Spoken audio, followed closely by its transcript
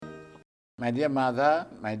My dear mother,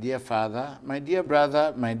 my dear father, my dear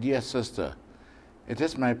brother, my dear sister, it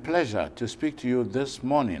is my pleasure to speak to you this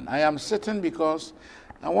morning. I am sitting because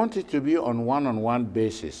I want it to be on one-on-one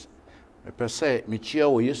basis. Per se, Michia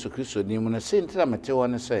wo Yesu Kristo ni mu na se ntira mete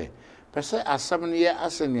won se. Per se asam ne ye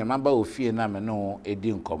asene maba ofie na me no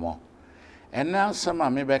edi nkomo. Ena sama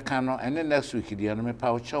me beka no ene next week dia no me pa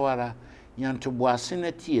ochawara nyanto boase na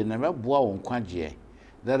tie na meboa wo nkwaje.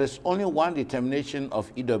 There is only one determination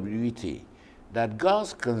of EWET, that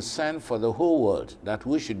God's concern for the whole world, that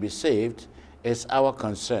we should be saved, is our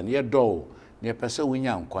concern. Ye do, ne pese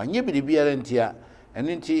winya nkwa. Nye bi biara ntia,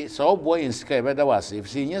 eno nti so boy in sky beda was if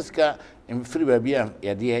see nyeska in free baby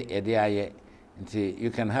yede aye. Nti you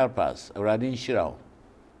can help us. Awrade nshiraw.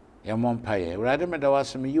 Ye mompaye. Awrade meda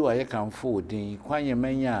wasem you aye kamfo din kwanye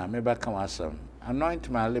manya me baka wasem. Anoint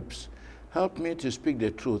my lips. Help me to speak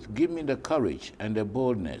the truth. Give me the courage and the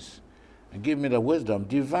boldness. And give me the wisdom,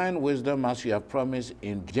 divine wisdom, as you have promised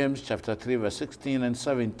in James chapter 3, verse 16 and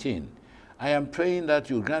 17. I am praying that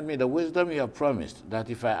you grant me the wisdom you have promised, that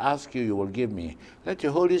if I ask you, you will give me. Let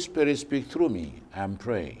your Holy Spirit speak through me. I am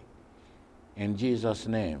praying. In Jesus'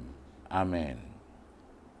 name, amen.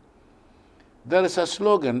 There is a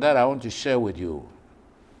slogan that I want to share with you.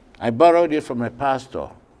 I borrowed it from a pastor,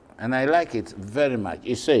 and I like it very much.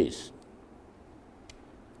 It says,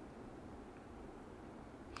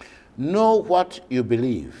 know what you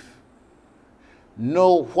believe.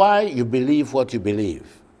 Know why you believe what you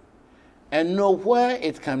believe. And know where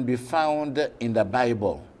it can be found in the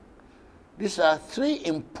Bible. These are three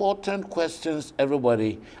important questions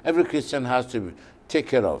every Christian has to take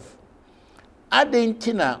care of.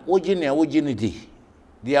 Adentina wujini di.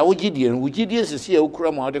 Dia wujidi en wujidi sisi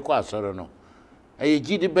ukura ma ode kwa asoro no. Eye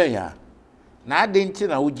gidi benya. Na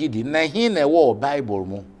adentina wujidi na hi na wo Bible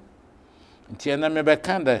mu. Nti na me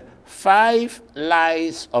bekanda 5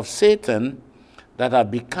 lies of Satan that have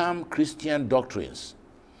become Christian doctrines.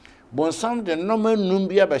 Bonsam de normal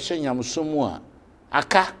numbia ba hyanyamsomu a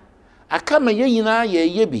aka ma yeyina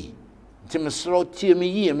ye bi. Nti mesro tie me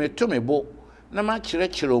yie me to me bo na ma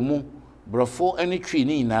kyerɛkyerɛ mu brofo ani twi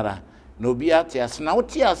ni nara na obi atias na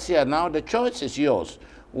wote ase now the choice is yours.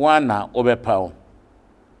 One na obepaw.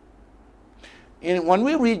 When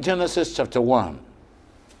we read Genesis chapter 1,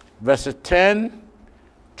 verses 10,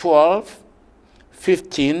 12,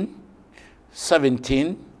 15,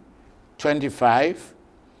 17, 25,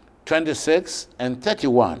 26, and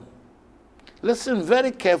 31. Listen very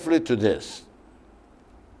carefully to this.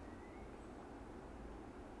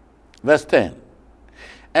 Verse 10.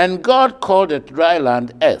 And God called the dry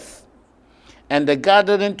land earth, and the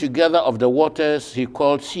gathering together of the waters he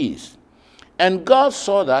called seas. And God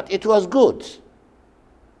saw that it was good.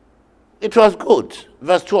 It was good.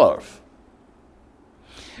 Verse 12.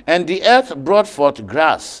 And the earth brought forth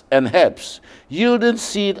grass and herbs, yielding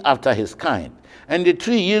seed after his kind, and the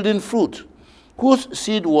tree yielding fruit, whose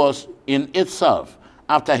seed was in itself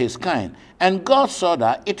after his kind. And God saw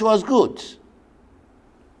that it was good.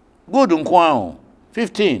 Good unkwao.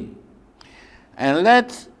 15. And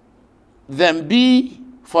let them be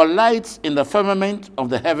for lights in the firmament of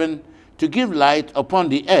the heaven to give light upon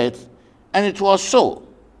the earth. And it was so.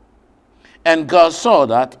 And God saw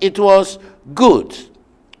that it was good.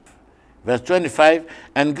 Verse 25,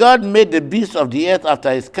 and God made the beasts of the earth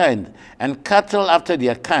after his kind, and cattle after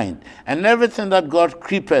their kind, and everything that God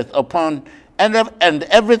creepeth upon, and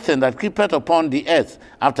everything that creepeth upon the earth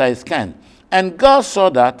after his kind. And God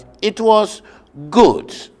saw that it was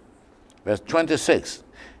good. Verse 26,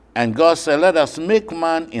 and God said, let us make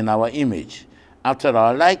man in our image, after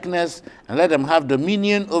our likeness, and let them have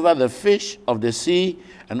dominion over the fish of the sea,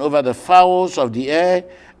 and over the fowls of the air,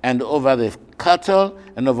 and over the cattle,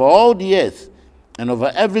 and over all the earth, and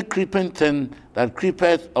over every creeping thing that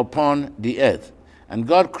creepeth upon the earth. And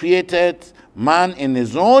God created man in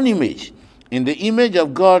his own image. In the image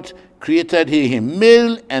of God created he him,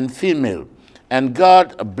 male and female. And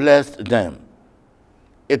God blessed them.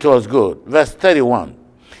 It was good. Verse 31.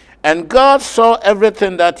 And God saw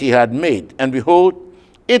everything that he had made, and behold,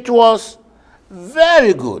 it was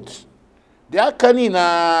very good. The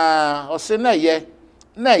akanina ose na ye,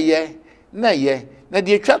 na ye, na ye, na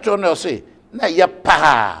the atwato na ose na ye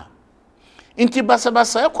pa. Inti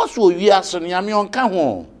basabasa ekoso wi aso ne ame onka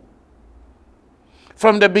ho.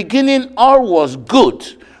 From the beginning all was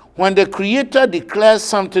good. When the Creator declares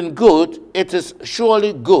something good, it is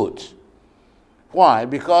surely good. Why?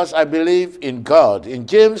 Because I believe in God. In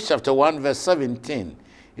James chapter 1 verse 17,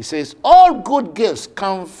 he says, all good gifts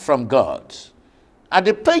come from God.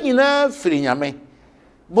 Adepa nyina firi nyame.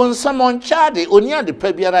 Bonsamon chade oni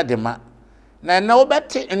adepa biara de ma. na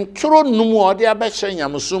obete ntoro num ode abehye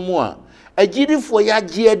nyamesom a agirifo ya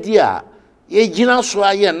giadi a ye gina so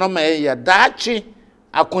aye no ma ye daachi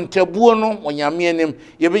akontabuo no onyame anim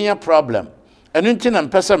ye benya problem enu nti na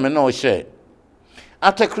mpesa me na o share.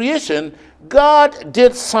 After creation, God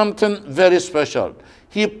did something very special.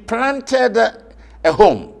 He planted a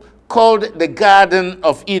home called the Garden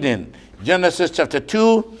of Eden. Genesis chapter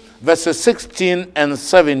 2, verses 16 and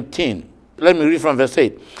 17. Let me read from verse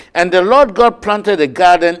 8. And the Lord God planted a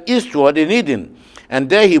garden eastward in Eden, and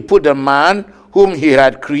there he put the man whom he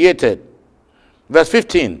had created. Verse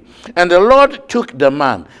 15. And the Lord took the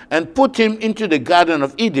man and put him into the Garden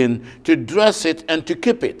of Eden to dress it and to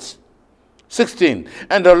keep it. 16.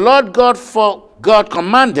 And the Lord God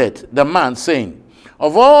commanded the man, saying,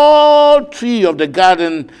 of all trees of the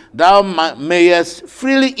garden thou mayest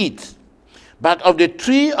freely eat, but of the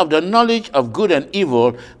tree of the knowledge of good and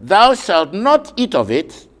evil thou shalt not eat of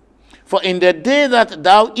it, for in the day that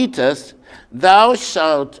thou eatest thou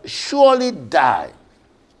shalt surely die.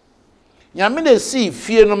 Nyame see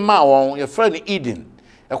fie no ma won your friend Eden.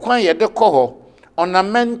 Ekwan ye de kɔ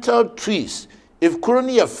ornamental trees. If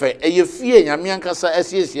kroni ye fe ye fie nyame ankasa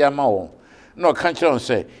asiesia ma won. No kan kire on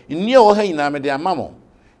say, "Nni o ha nyina me de amamo."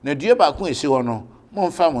 Na dua ba ko esi ho no, mo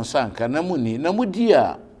mfa mo sanka na muni na mudi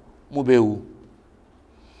a mo bewu.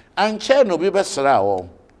 Anche no bi besra wo.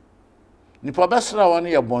 Nipa besra wo no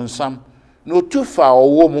ye bonsam. No tufa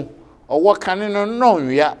owo mu. Owo kane no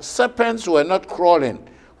nonwia. Serpents were not crawling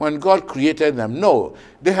when God created them. No,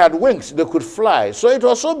 they had wings, they could fly. So it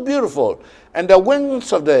was so beautiful. And the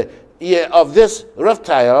wings of this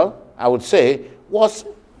reptile, I would say, was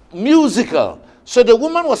musical. So the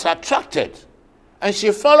woman was attracted. And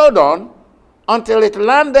she followed on until it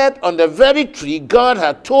landed on the very tree God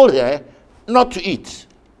had told her not to eat.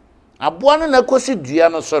 Abuano na kosi dua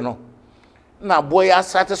no so no. Na boy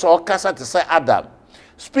asate so okasa to say Adam,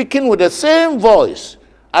 speaking with the same voice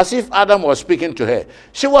as if Adam was speaking to her.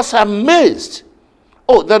 She was amazed.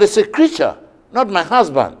 Oh, there is a creature, not my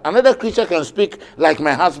husband. Another creature can speak like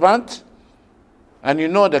my husband. And you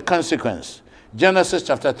know the consequence. Genesis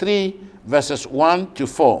chapter 3, verses 1 to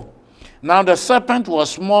 4. Now the serpent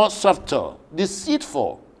was more subtle,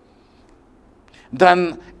 deceitful,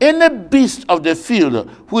 than any beast of the field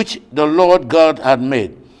which the Lord God had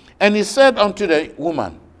made. And he said unto the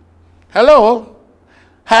woman, hello,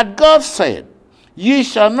 had God said, ye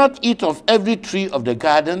shall not eat of every tree of the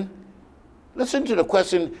garden? Listen to the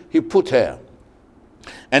question he put here.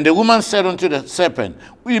 And the woman said unto the serpent,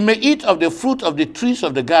 we may eat of the fruit of the trees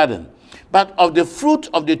of the garden, but of the fruit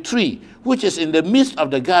of the tree which is in the midst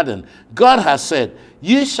of the garden, God has said,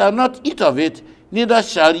 ye shall not eat of it, neither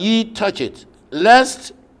shall ye touch it,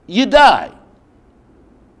 lest ye die.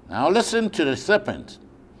 Now listen to the serpent.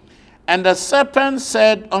 And the serpent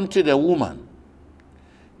said unto the woman,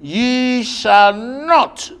 ye shall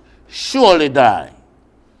not surely die.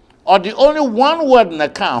 Or the only one word in the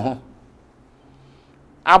account,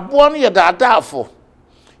 abono ye dadafo,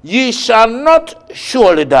 ye shall not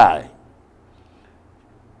surely die.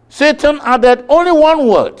 Satan added only one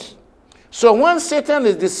word. So when Satan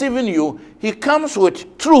is deceiving you, he comes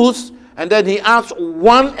with truth and then he adds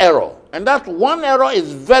one error. And that one error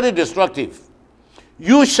is very destructive.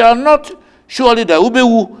 You shall not surely die.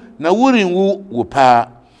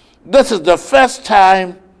 This is the first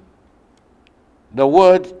time the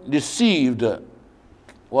word deceived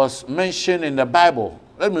was mentioned in the Bible.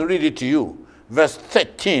 Let me read it to you. Verse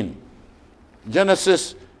 13.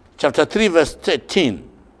 Genesis chapter 3, verse 13.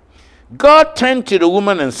 God turned to the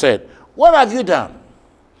woman and said, what have you done?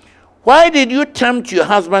 Why did you tempt your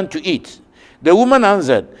husband to eat? The woman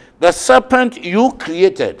answered, the serpent you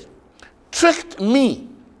created tricked me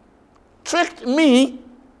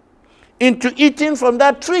into eating from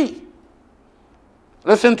that tree.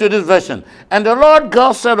 Listen to this version. And the Lord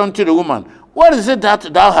God said unto the woman, what is it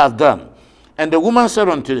that thou hast done? And the woman said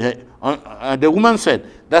unto her,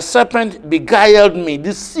 the serpent beguiled me,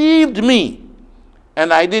 deceived me,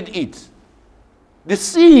 and I did eat.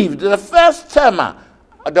 Deceived, the first time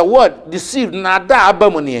the word deceived, nada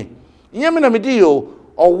abamuni. Nyamina midiyo,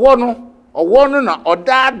 owono na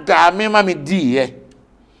odada mema midiye.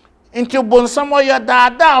 Into bonsamo ya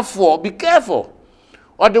dada for, be careful.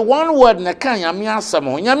 Or the one word na kan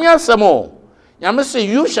yamiasamo. Yami say,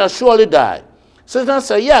 you shall surely die. Satan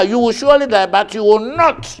say, yeah, you will surely die, but you will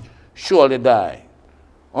not surely die.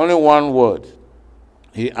 Only one word.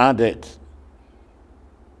 He added.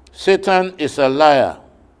 Satan is a liar.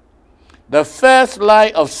 The first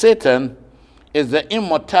lie of Satan is the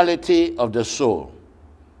immortality of the soul.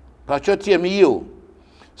 Pachotia miyo.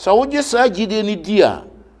 So would you say jide ni dia?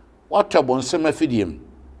 What a bonsema fidium.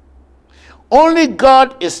 Only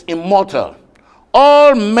God is immortal.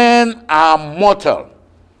 All men are mortal.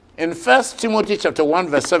 In 1 Timothy chapter 1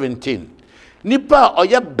 verse 17. Nipa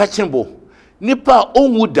oya bachimbo. Nipa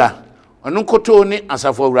onwuda. Onunkoto ni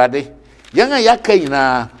asafo awurade. Yanga yaka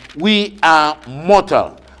ina, we are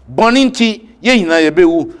mortal. Boninti ye ina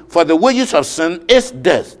yebewu, for the wages of sin is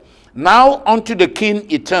death. Now unto the King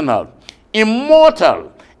eternal,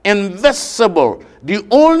 immortal, invisible, the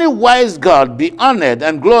only wise God, be honored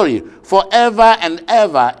and glory forever and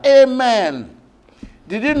ever. Amen.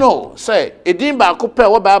 Did you know? Say, Edimba Kupe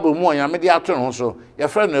wa Bible mo yamedi ato so your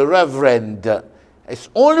friend the Reverend. It's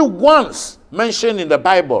only once mentioned in the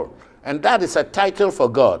Bible, and that is a title for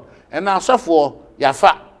God. And now so for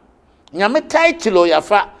Yafa. Nyame title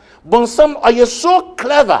Yafa. Bonsam are you so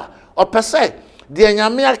clever or per se the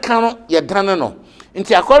nyame aka ye dane no.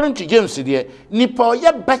 Nti according to James there, nipa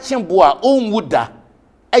ye bachin boa onwuda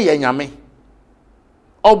eye nyame.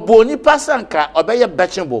 Obo nipa sanka obeye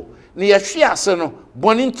bachin bo. Ni yehwe ase no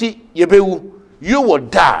boninti yebewu, you will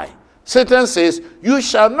die. Satan says, you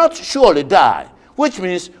shall not surely die, which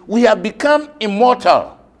means we have become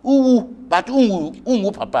immortal. But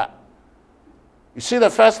papa. You see the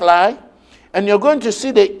first lie, and you're going to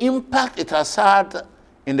see the impact it has had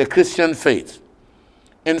in the Christian faith.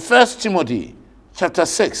 In 1 Timothy chapter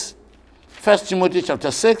 6, 1 Timothy chapter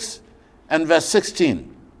 6 and verse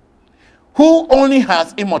 16, who only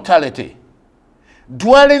has immortality,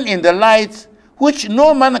 dwelling in the light which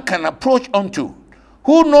no man can approach unto,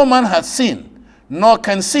 who no man has seen, nor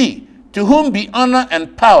can see, to whom be honor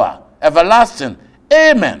and power everlasting.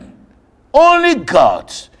 Amen. Only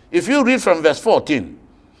God, if you read from verse 14,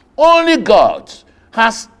 only God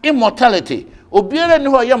has immortality. Obiara ni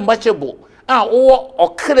ho yam bachebo a wo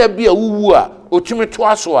okra bi a wuwu a otumi to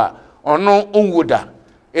aso a ono onwuda.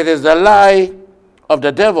 It is the lie of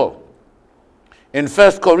the devil. In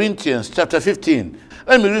 1 Corinthians chapter 15,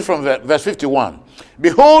 let me read from verse 51.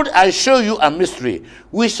 Behold, I show you a mystery.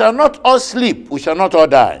 We shall not all sleep, we shall not all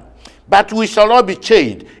die, but we shall all be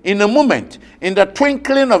changed in a moment, in the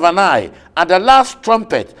twinkling of an eye, at the last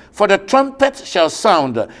trumpet. For the trumpet shall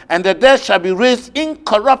sound, and the dead shall be raised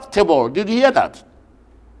incorruptible. Did you hear that?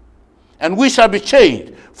 And we shall be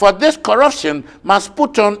changed. For this corruption must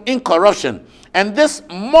put on incorruption, and this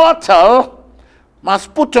mortal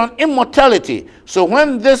must put on immortality. So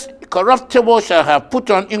when this corruptible shall have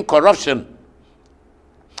put on incorruption,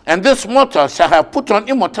 and this mortal shall have put on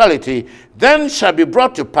immortality, then shall be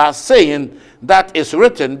brought to pass, saying that is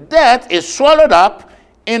written, death is swallowed up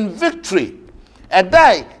in victory. A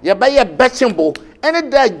die, ye by a betchimbo, and a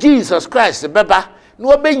die Jesus Christ, the beba,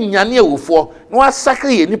 no be nyane ewufo, no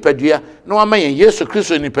asakre ye nipadua, no amaye Yesu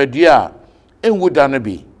Kristo nipadua, enwuda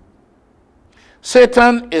be.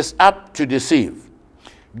 Satan is up to deceive.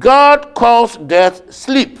 God calls death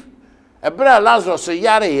sleep. Ebra Lazarus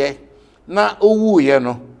yare ye na owu ye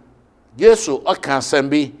no. Yesu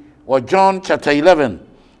okansambi or John chapter 11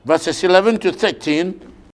 verses 11 to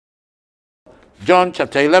 13. John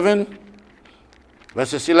chapter 11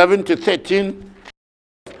 verses 11 to 13.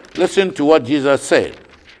 Listen to what Jesus said.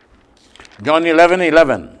 John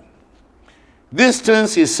 11:11. These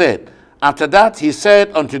things he said. After that he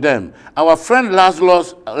said unto them, our friend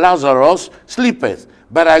Lazarus sleepeth,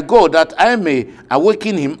 but I go that I may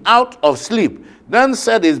awaken him out of sleep. Then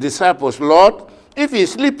said his disciples, Lord, if he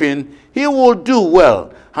is sleeping, he will do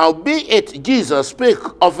well. Howbeit Jesus spake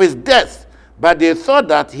of his death, but they thought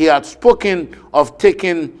that he had spoken of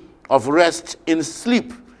taking of rest in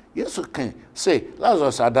sleep. Yes, can say,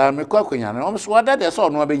 Lazarus adame kwa kwenyane. Almost what that is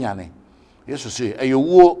all no benyane. Yes, say,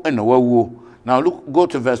 ayo and wo. Now look, go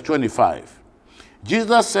to verse 25.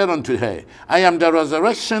 Jesus said unto her, I am the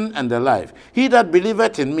resurrection and the life. He that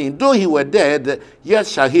believeth in me, though he were dead, yet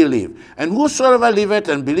shall he live. And whosoever liveth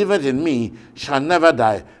and believeth in me shall never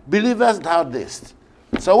die. Believest thou this?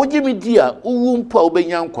 So what give me dear, uwu mpa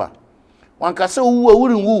ubenyankwa. Wankase uwu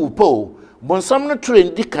wurin wu po. Bonsam no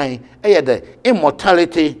train dikan the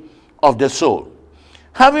immortality of the soul.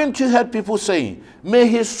 Haven't you heard people saying, may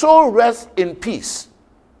his soul rest in peace?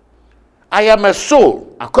 I am a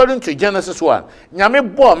soul, according to Genesis 1.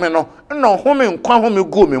 Nyame bo me no home nkwa home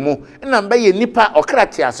go me mu. Na mba ye nipa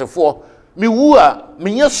okrati asefo. Me wu a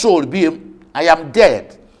me nye soul biem. I am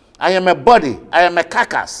dead. I am a body. I am a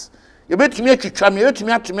carcass. You betumi atwitwa me,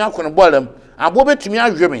 betumi atumi akono bolem. Abo betumi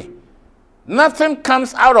ahwe me. Nothing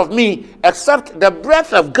comes out of me except the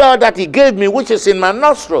breath of God that he gave me, which is in my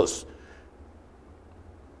nostrils.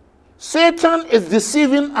 Satan is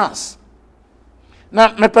deceiving us.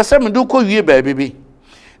 Now, my person do call you baby.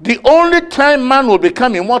 The only time man will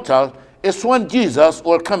become immortal is when Jesus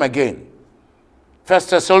will come again. 1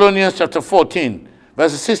 Thessalonians chapter 14,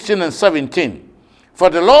 Verses 16 and 17. For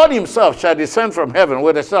the Lord himself shall descend from heaven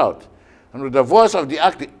with a shout, and with the voice of the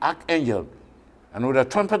archangel, and with the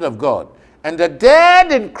trumpet of God. And the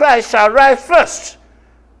dead in Christ shall rise first.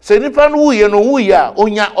 Say nipa no wuye no wuya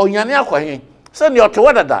onyane akwahe. Say ne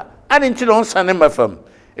otowada and into don't send him from.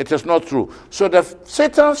 It is not true. So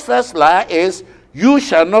Satan's first lie is, you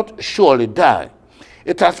shall not surely die.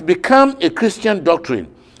 It has become a Christian doctrine.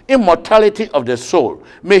 Immortality of the soul.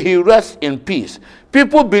 May he rest in peace.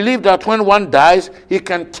 People believe that when one dies, he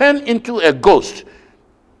can turn into a ghost,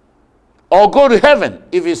 or go to heaven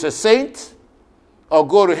if he's a saint, or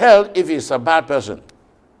go to hell if he's a bad person.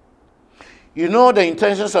 You know the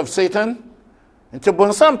intentions of Satan? Nti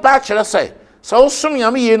bonsam pa kire say, so sum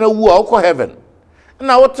yame ye na wu a ukọ heaven.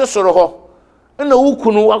 Na wote soro ho. Na wu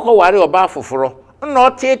kunu akọ ware oba foforo. Na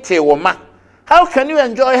otete wo ma. How can you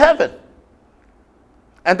enjoy heaven?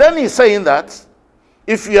 And then he's saying that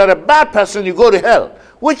if you are a bad person, you go to hell,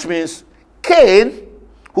 which means Cain,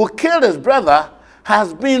 who killed his brother,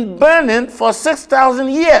 has been burning for 6,000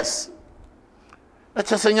 years.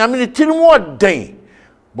 That's just saying, I mean, it's more day.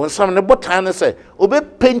 But some of the botany say,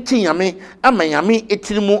 Obe painting yami, amayami,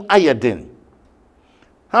 etimu ayadin.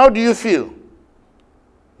 How do you feel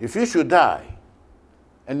if you should die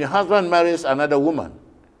and your husband marries another woman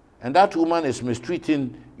and that woman is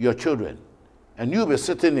mistreating your children and you'll be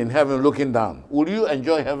sitting in heaven looking down? Will you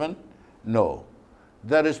enjoy heaven? No.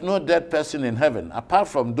 There is no dead person in heaven apart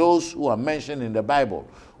from those who are mentioned in the Bible.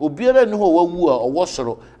 Obiara no wo wu a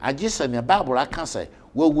owosoro agisa ne Bible aka say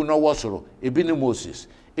wo wu no wosoro ebi ni Moses,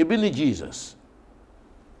 ebi ni Jesus.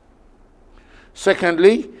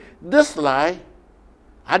 Secondly, this lie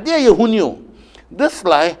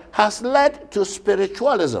has led to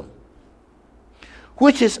spiritualism,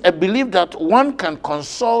 which is a belief that one can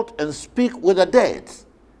consult and speak with the dead.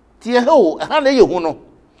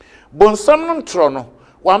 Bonsam no trono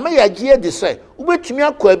wa me yagie de say ubetumi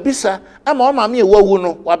akọ abisa ama o ma me ewawu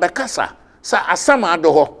no wa bekasa sa asam ado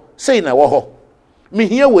ho sei na wo ho me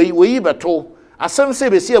hia we beto asam sei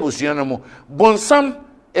besi abusua no mo bonsam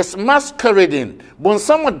is masquerading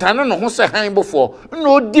bonsam dane no ho se han before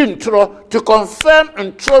no di ntro to confirm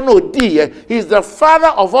ntro no di he is the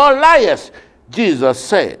father of all liars, Jesus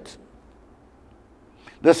said.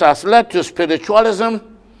 This has led to spiritualism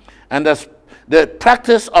and the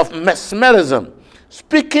practice of mesmerism,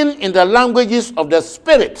 speaking in the languages of the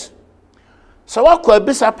spirit. So what could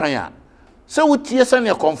be sapanya? So we tears and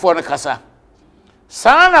your comfort kasa.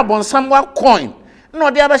 Sana bonsam wa coin. No,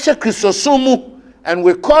 the other Christosumu, and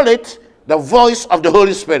we call it the voice of the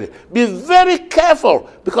Holy Spirit. Be very careful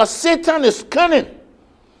because Satan is cunning.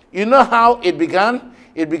 You know how it began?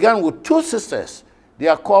 It began with two sisters. They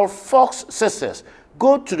are called Fox sisters.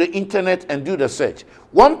 Go to the internet and do the search.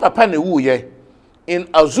 One papa ne wuye in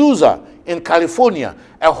Azusa in California,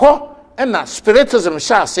 a ho and spiritism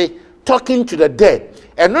shall say talking to the dead.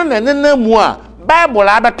 And no Bible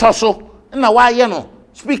abatoso na why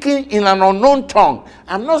speaking in an unknown tongue.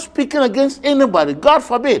 I'm not speaking against anybody. God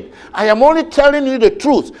forbid. I am only telling you the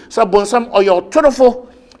truth. So bonsam or your truthful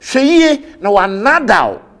sheye na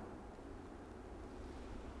wanadao.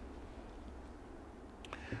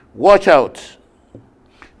 Watch out.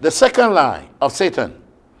 The second lie of Satan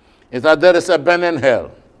is that there is a burning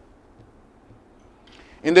hell.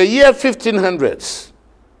 In the year 1500s,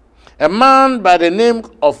 a man by the name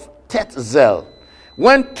of Tetzel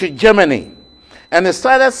went to Germany and he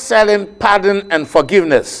started selling pardon and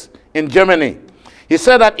forgiveness in Germany. He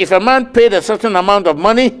said that if a man paid a certain amount of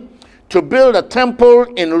money to build a temple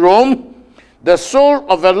in Rome, the soul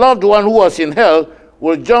of a loved one who was in hell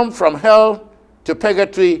will jump from hell to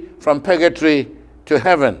purgatory, from purgatory to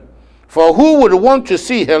heaven. For who would want to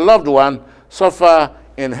see her loved one suffer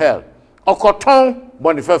in hell? Okoton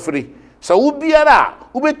bonifafri. So ubiara,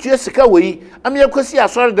 ubetua sika wei, amia kwesi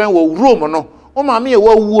asore dan wo Rome no. O ma me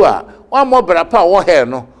wo wu a, o mo brapa wo hell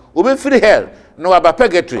no. Obefiri hell, no aba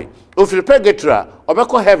purgatory. Ofiri purgatory,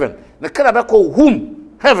 obeko heaven. Na kara beko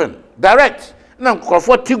whom heaven direct. Na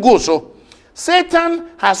nkrofo tigo so. Satan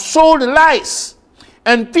has sold lies.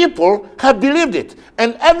 And people have believed it.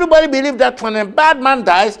 And everybody believes that when a bad man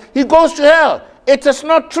dies, he goes to hell. It is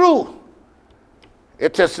not true.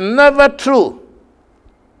 It is never true.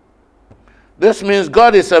 This means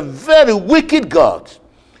God is a very wicked God.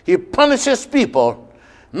 He punishes people.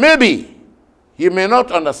 Maybe you may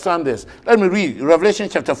not understand this. Let me read Revelation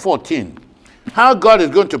chapter 14. How God is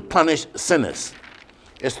going to punish sinners.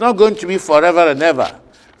 It's not going to be forever and ever.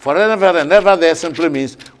 Forever and ever there simply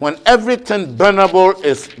means when everything burnable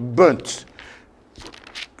is burnt.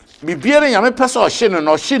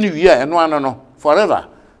 Forever.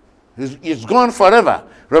 It's gone forever.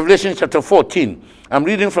 Revelation chapter 14. I'm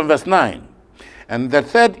reading from verse 9. And the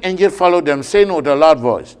third angel followed them, saying with a loud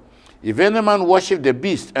voice, if any man worship the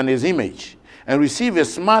beast and his image, and receive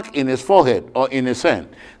a mark in his forehead or in his hand,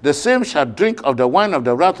 the same shall drink of the wine of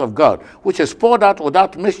the wrath of God, which is poured out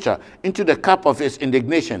without mixture into the cup of his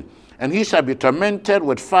indignation. And he shall be tormented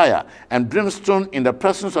with fire and brimstone in the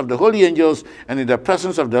presence of the holy angels and in the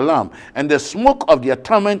presence of the Lamb. And the smoke of their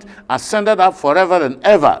torment ascended up forever and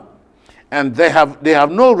ever. And they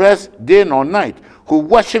have no rest day nor night, who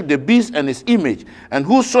worship the beast and his image, and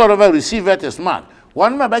whosoever receiveth his mark.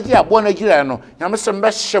 One man baji abon Nigeria no, nyamese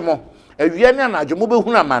mbeshemo. Ewie ne anajo mo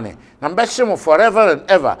behunu amane. Na mbeshemo forever and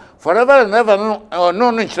ever. Forever and ever no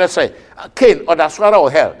nkyere say Cain or daswara or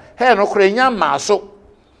hell. Hell no kure nya maaso.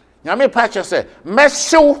 Nyame pache say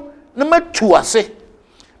meshew ne matu ase.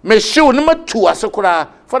 Meshew ne matu ase kura.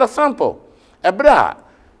 For example, Ebra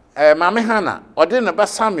Mame Hannah ode ne ba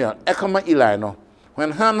Samuel ekama Eli no.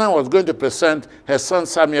 When Hannah was going to present her son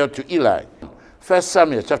Samuel to Eli. 1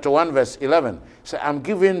 Samuel chapter 1 verse 11. Say, I'm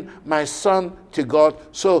giving my son to God,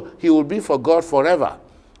 so he will be for God forever.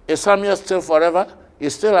 Is Samuel still forever?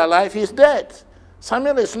 He's still alive? He's dead.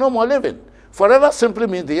 Samuel is no more living. Forever simply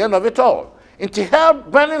means the end of it all. Into hell,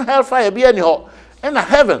 burning hellfire be anyhow. In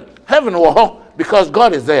heaven will because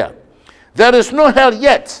God is there. There is no hell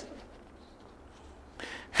yet.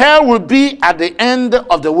 Hell will be at the end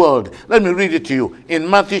of the world. Let me read it to you in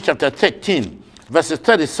Matthew chapter 13, verses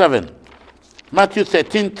 37. Matthew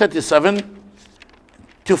 13, 37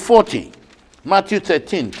 to 40. Matthew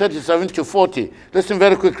 13, 37 to 40. Listen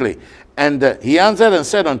very quickly. And he answered and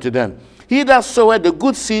said unto them, he that soweth the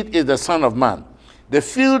good seed is the Son of Man. The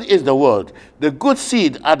field is the world. The good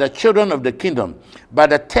seed are the children of the kingdom,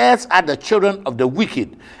 but the tares are the children of the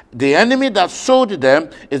wicked. The enemy that sowed them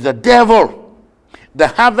is the devil. The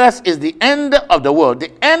harvest is the end of the world,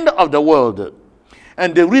 the end of the world.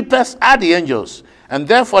 And the reapers are the angels. And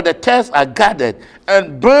therefore the tares are gathered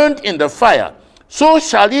and burned in the fire. So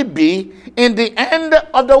shall it be in the end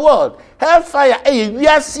of the world. Hellfire,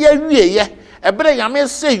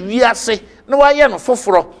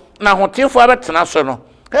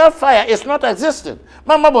 hellfire is not existent.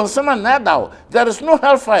 There is no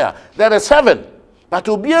hellfire. There is heaven. But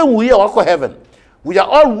we are heaven. We are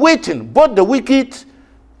all waiting. Both the wicked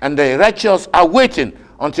and the righteous are waiting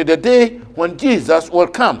until the day when Jesus will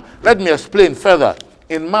come. Let me explain further.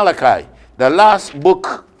 In Malachi, the last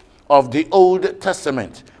book of the Old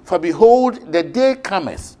Testament. For behold, the day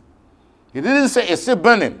cometh. He didn't say it's still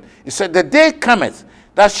burning. He said, the day cometh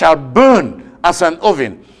that shall burn as an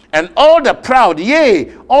oven. And all the proud,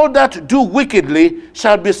 yea, all that do wickedly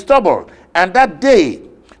shall be stubble. And that day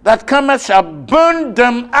that cometh shall burn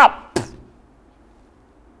them up,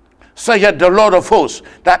 saith the Lord of hosts,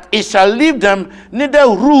 that it shall leave them neither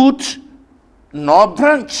root nor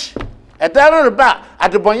branch. At the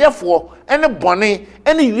bonyefo, any bonny,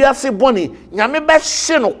 any yasi bonny, nyame be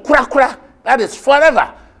shino kura, that is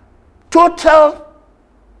forever. Total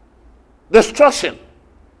destruction.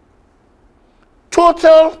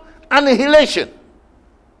 Total annihilation.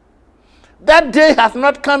 That day has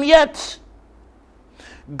not come yet.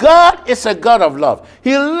 God is a God of love.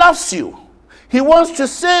 He loves you. He wants to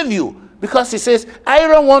save you. Because he says, I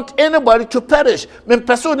don't want anybody to perish. Men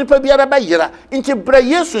person ni pa biara ba yira. Inti bra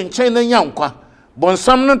Yesu nchen na nyankwa.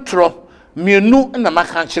 Bonsam no tro mienu na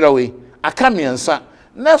maka nkyere we. Aka miensa.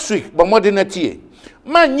 Next week bo modern tie.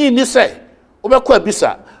 Manyi ni say obekọ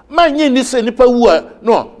abisa. Manyi ni say nipa wu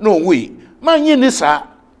no we. Manyi ni sa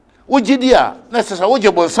wogidi a na sesa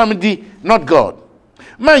woje bonsam di not God.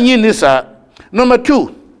 Manyi ni sa. Number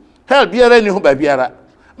 2. Hell biara ni ho ba biara.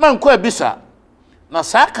 Man ko abisa. Na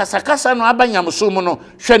sa kasa no abanyamso mu no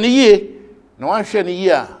hwe ne yie na wan hwe ne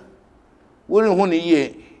yie a wori hu ne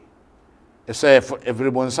yie say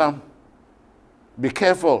everyone some be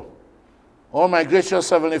careful. Oh my gracious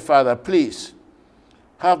heavenly Father, please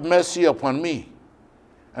have mercy upon me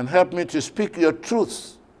and help me to speak your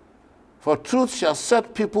truths, for truth shall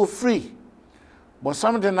set people free. But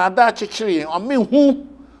something na da chichiri on me hu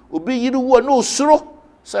obi yiru wo no suro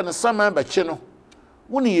say na sama ba chi no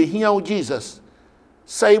woni ye hia wo Jesus.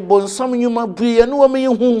 Say bonsam nyuma bue no me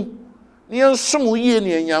hu ne ensom yie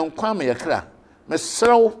ne anyankwa me yakra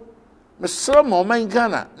mesrew mo man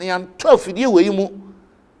Ghana ne an tofidie we mu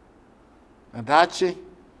na daachi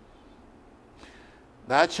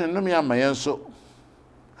no me amayenso.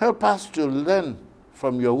 Help us to learn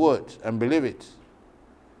from your word and believe it.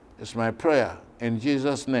 It's my prayer in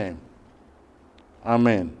Jesus' name.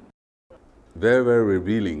 Amen. Very, very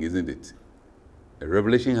revealing, isn't it? A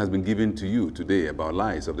revelation has been given to you today about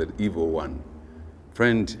lies of the evil one.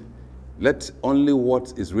 Friend, let only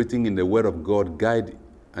what is written in the word of God guide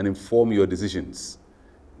and inform your decisions.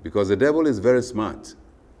 because the devil is very smart.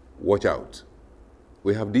 Watch out.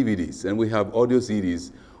 We have DVDs and we have audio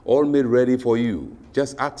CDs all made ready for you.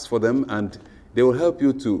 Just ask for them and they will help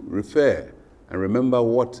you to refer and remember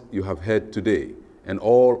what you have heard today and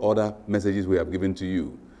all other messages we have given to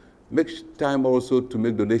you. Make time also to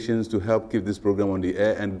make donations to help keep this program on the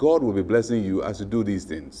air, and God will be blessing you as you do these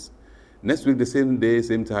things. Next week, the same day,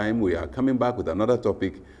 same time, we are coming back with another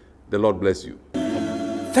topic. The Lord bless you.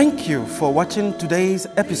 Thank you for watching today's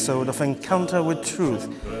episode of Encounter with Truth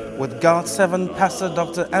with God's servant, Pastor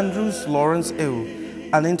Dr. Andrews Lawrence Ew,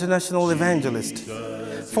 an international evangelist.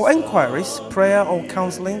 For inquiries, prayer, or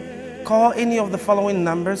counseling, call any of the following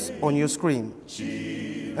numbers on your screen.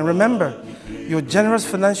 And remember, your generous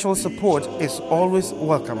financial support is always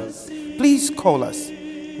welcome. Please call us.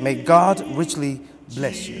 May God richly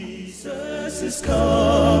bless you. Jesus is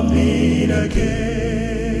coming again.